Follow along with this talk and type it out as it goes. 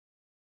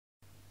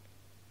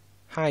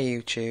Hi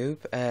YouTube,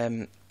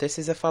 this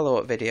is a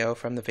follow-up video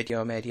from the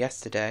video I made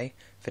yesterday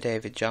for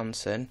David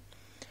Johnson.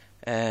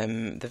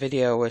 The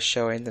video was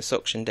showing the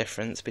suction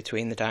difference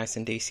between the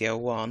Dyson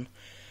DC01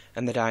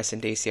 and the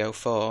Dyson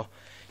DC04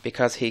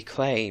 because he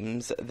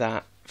claims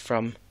that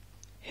from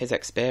his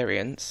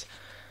experience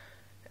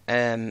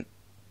the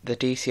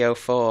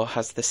DC04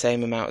 has the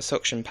same amount of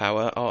suction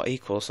power or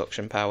equal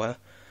suction power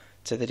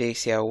to the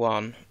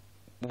DC01,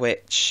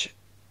 which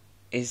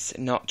is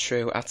not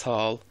true at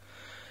all.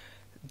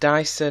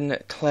 Dyson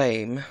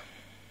claim,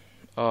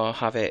 or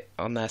have it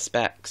on their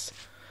specs,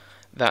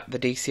 that the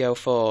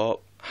DC04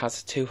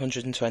 has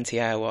 220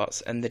 air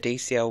watts and the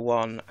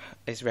DC01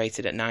 is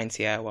rated at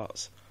 90 air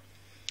watts.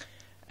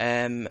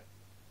 And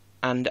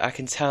I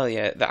can tell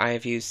you that I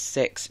have used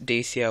 6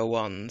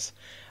 DC01s.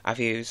 I've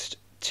used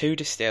 2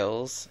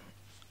 distills,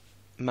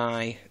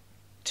 my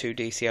 2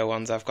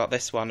 DC01s. I've got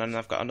this one and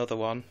I've got another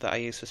one that I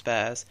use for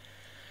spares.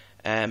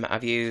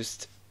 I've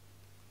used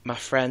my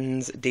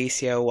friend's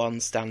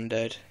DC01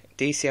 standard,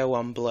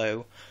 DC01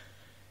 blue,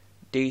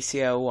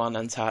 DC01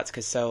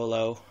 Antarctica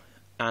Solo,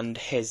 and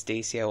his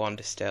DC01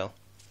 distill.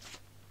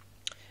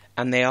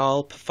 And they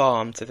all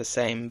perform to the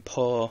same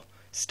pour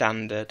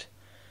standard,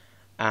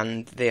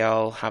 and they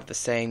all have the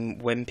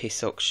same wimpy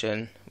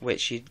suction,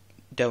 which you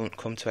don't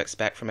come to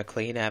expect from a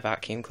clean air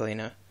vacuum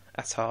cleaner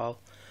at all.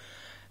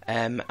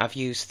 I've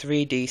used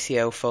 3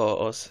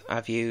 DC04s.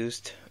 I've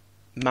used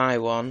my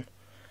one,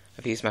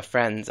 I've used my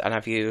friend's, and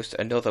I've used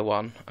another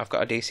one. I've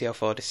got a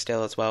DC04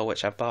 distill as well,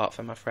 which I bought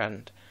for my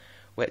friend,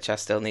 which I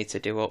still need to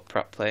do up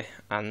properly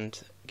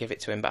and give it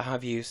to him, but I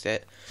have used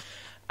it.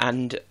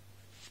 And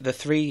the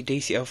 3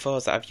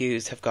 DC04s that I've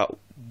used have got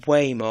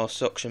way more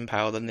suction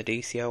power than the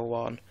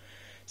DC01.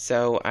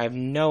 So I have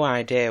no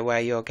idea where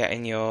you're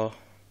getting your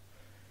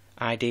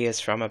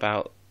ideas from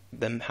about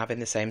them having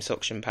the same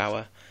suction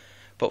power.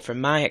 But from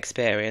my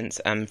experience,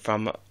 and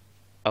from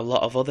a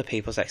lot of other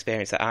people's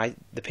experience,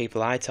 the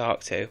people I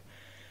talk to,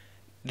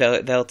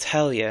 they'll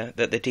tell you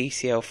that the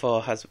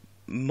DC04 has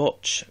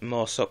much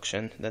more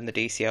suction than the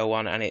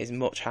DC01, and it is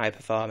much higher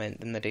performing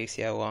than the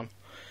DC01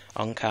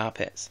 on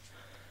carpets.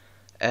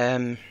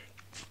 So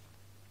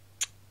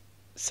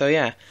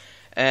yeah,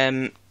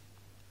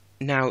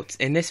 now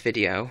in this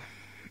video,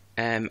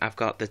 I've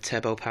got the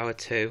Turbopower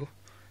 2,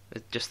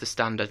 just the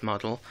standard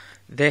model.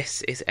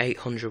 This is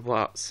 800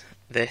 watts.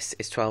 This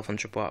is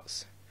 1200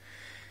 watts.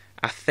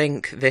 I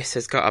think this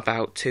has got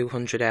about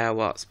 200 air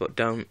watts, but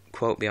don't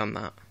quote me on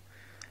that.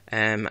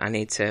 I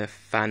need to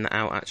find that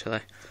out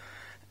actually.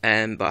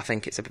 But I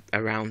think it's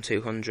around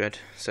 200,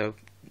 so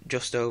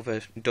just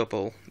over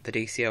double the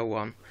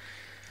DC01.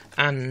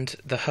 And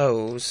the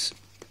hose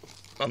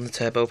on the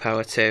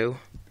Turbopower 2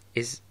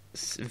 is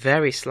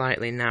very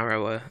slightly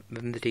narrower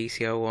than the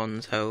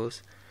DC01's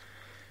hose.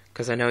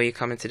 Because I know you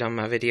commented on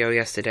my video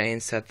yesterday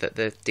and said that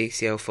the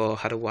DC04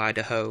 had a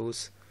wider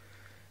hose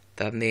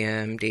than the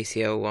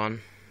DC01,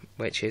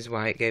 which is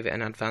why it gave it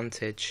an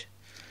advantage.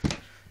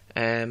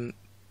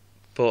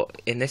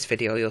 But in this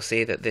video you'll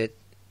see that the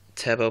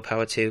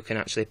Turbopower 2 can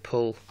actually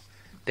pull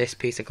this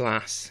piece of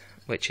glass,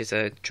 which is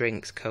a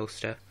drinks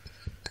coaster.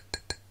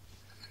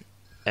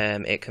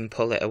 It can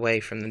pull it away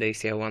from the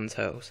DC01's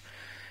hose.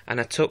 And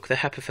I took the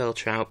HEPA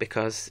filter out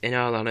because, in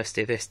all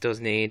honesty, this does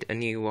need a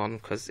new one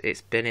because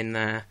it's been in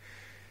there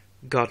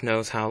God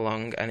knows how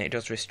long, and it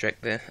does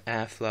restrict the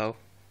airflow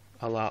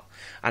a lot.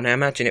 And I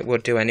imagine it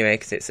would do anyway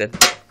because it's a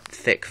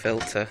thick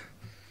filter,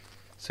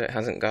 so it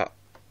hasn't got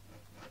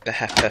the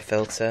HEPA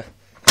filter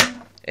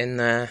in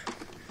there.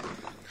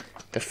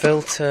 The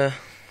filter,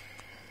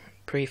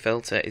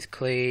 pre-filter, is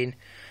clean.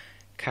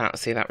 Can't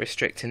see that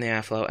restricting the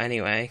airflow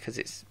anyway because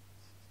it's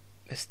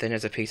as thin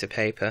as a piece of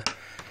paper.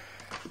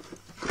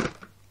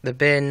 The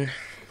bin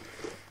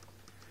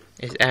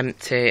is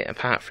empty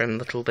apart from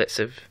little bits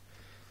of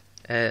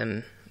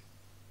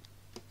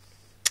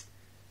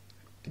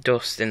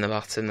dust in the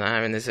bottom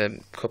there, and there's a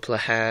couple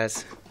of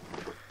hairs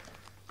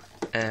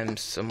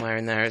somewhere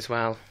in there as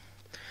well.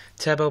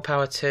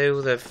 Turbopower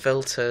 2, the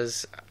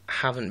filters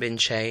haven't been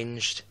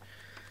changed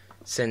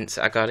since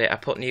I got it. I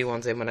put new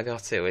ones in when I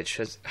got it, which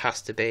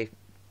has to be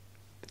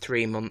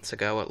 3 months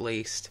ago at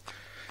least.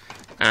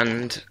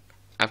 And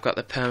I've got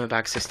the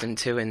Permabag system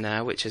 2 in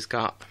there, which has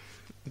got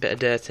a bit of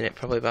dirt in it,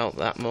 probably about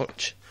that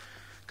much,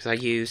 because I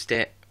used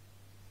it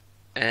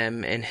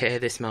in here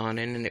this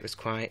morning and it was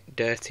quite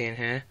dirty in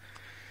here.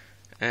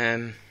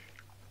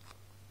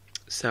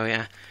 So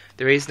yeah,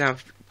 the reason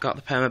I've got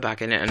the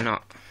Permabag in it and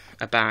not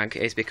a bag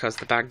is because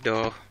the bag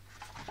door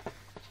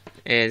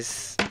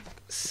is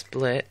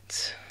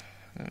split.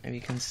 I don't know if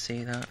you can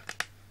see that.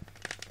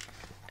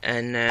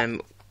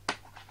 And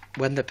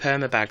when the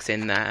Permabag's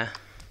in there,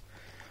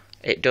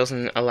 it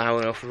doesn't allow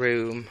enough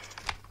room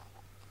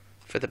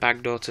for the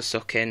bag door to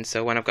suck in,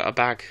 so when I've got a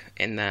bag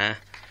in there,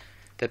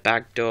 the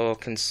bag door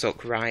can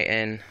suck right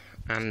in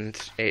and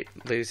it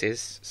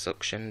loses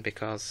suction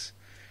because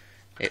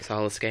it's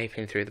all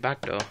escaping through the bag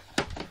door.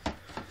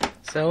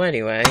 So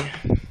anyway,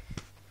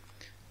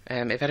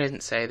 if I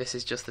didn't say, this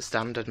is just the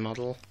standard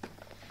model.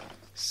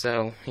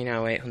 So, you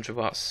know, 800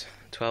 watts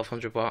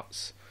 1200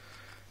 watts.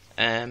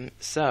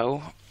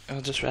 So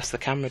I'll just rest the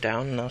camera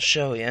down and I'll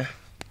show you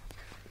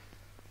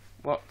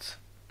what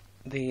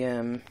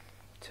the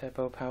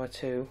Turbopower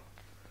 2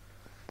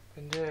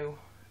 can do.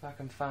 If I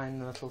can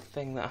find the little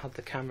thing that I had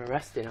the camera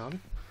resting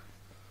on.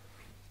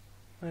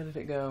 Where did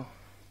it go?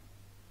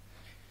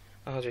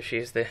 I'll just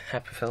use the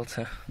HEPA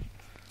filter.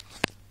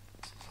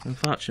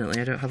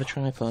 Unfortunately I don't have a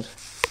tripod.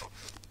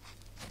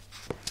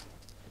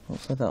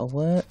 Hopefully that'll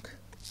work.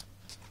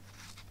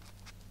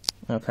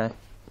 Okay,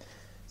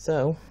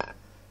 so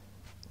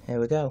here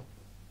we go.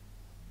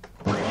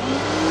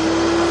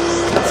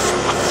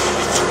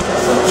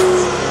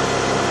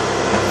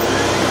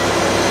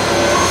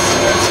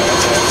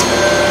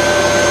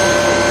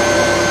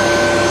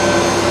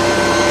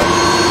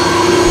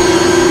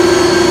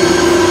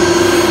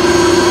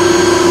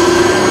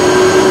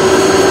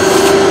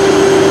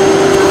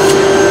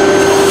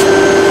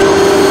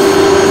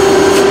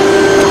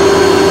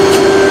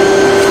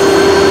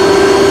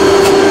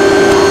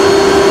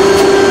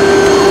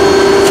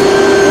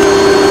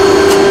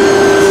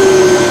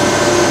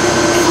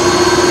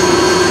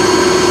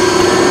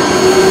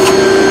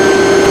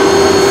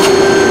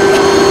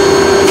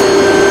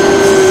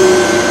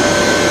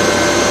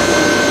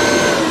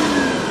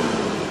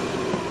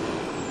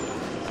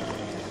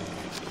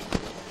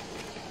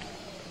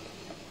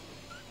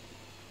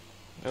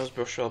 Those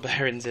brush roll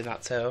bearings in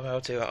that turbo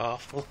too are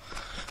awful.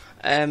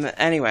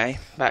 Anyway,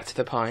 back to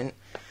the point.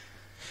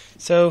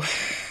 So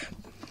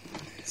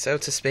to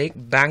speak,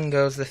 bang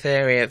goes the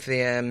theory of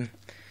the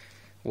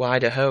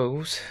wider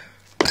hose.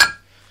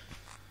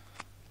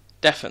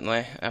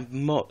 Definitely a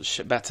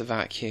much better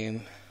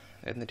vacuum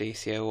than the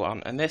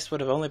DC01, and this would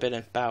have only been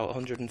about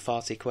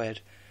 140 quid.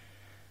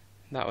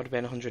 That would have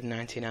been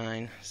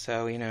 199.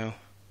 So you know,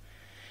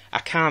 I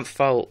can't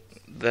fault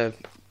the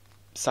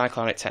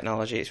cyclonic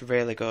technology. It's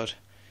really good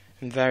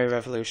and very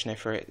revolutionary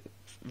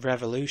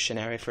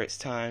for its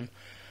time,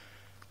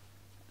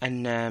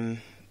 and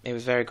it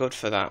was very good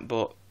for that.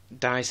 But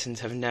Dysons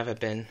have never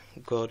been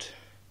good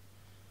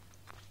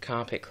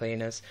carpet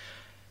cleaners.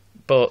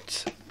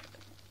 But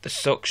the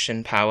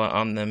suction power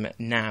on them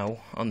now,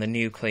 on the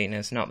new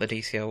cleaners, not the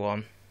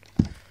DC01,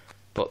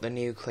 but the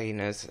new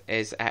cleaners,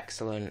 is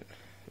excellent.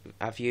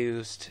 I've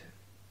used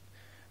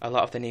a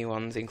lot of the new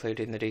ones,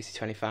 including the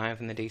DC25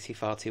 and the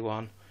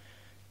DC41,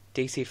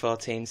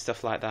 DC14,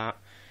 stuff like that,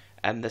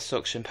 and the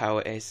suction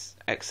power is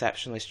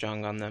exceptionally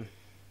strong on them,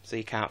 so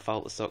you can't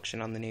fault the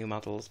suction on the new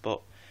models.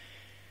 But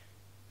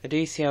the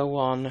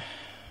DC01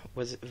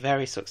 was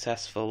very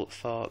successful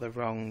for the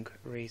wrong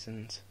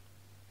reasons.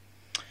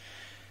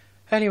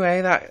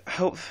 Anyway,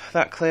 hope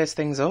that clears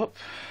things up.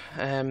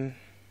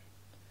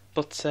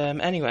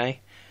 Anyway,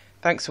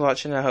 thanks for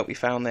watching. I hope you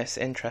found this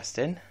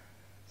interesting.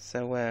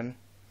 So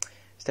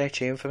stay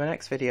tuned for my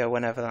next video,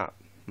 whenever that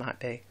might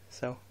be.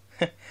 So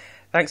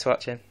thanks for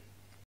watching.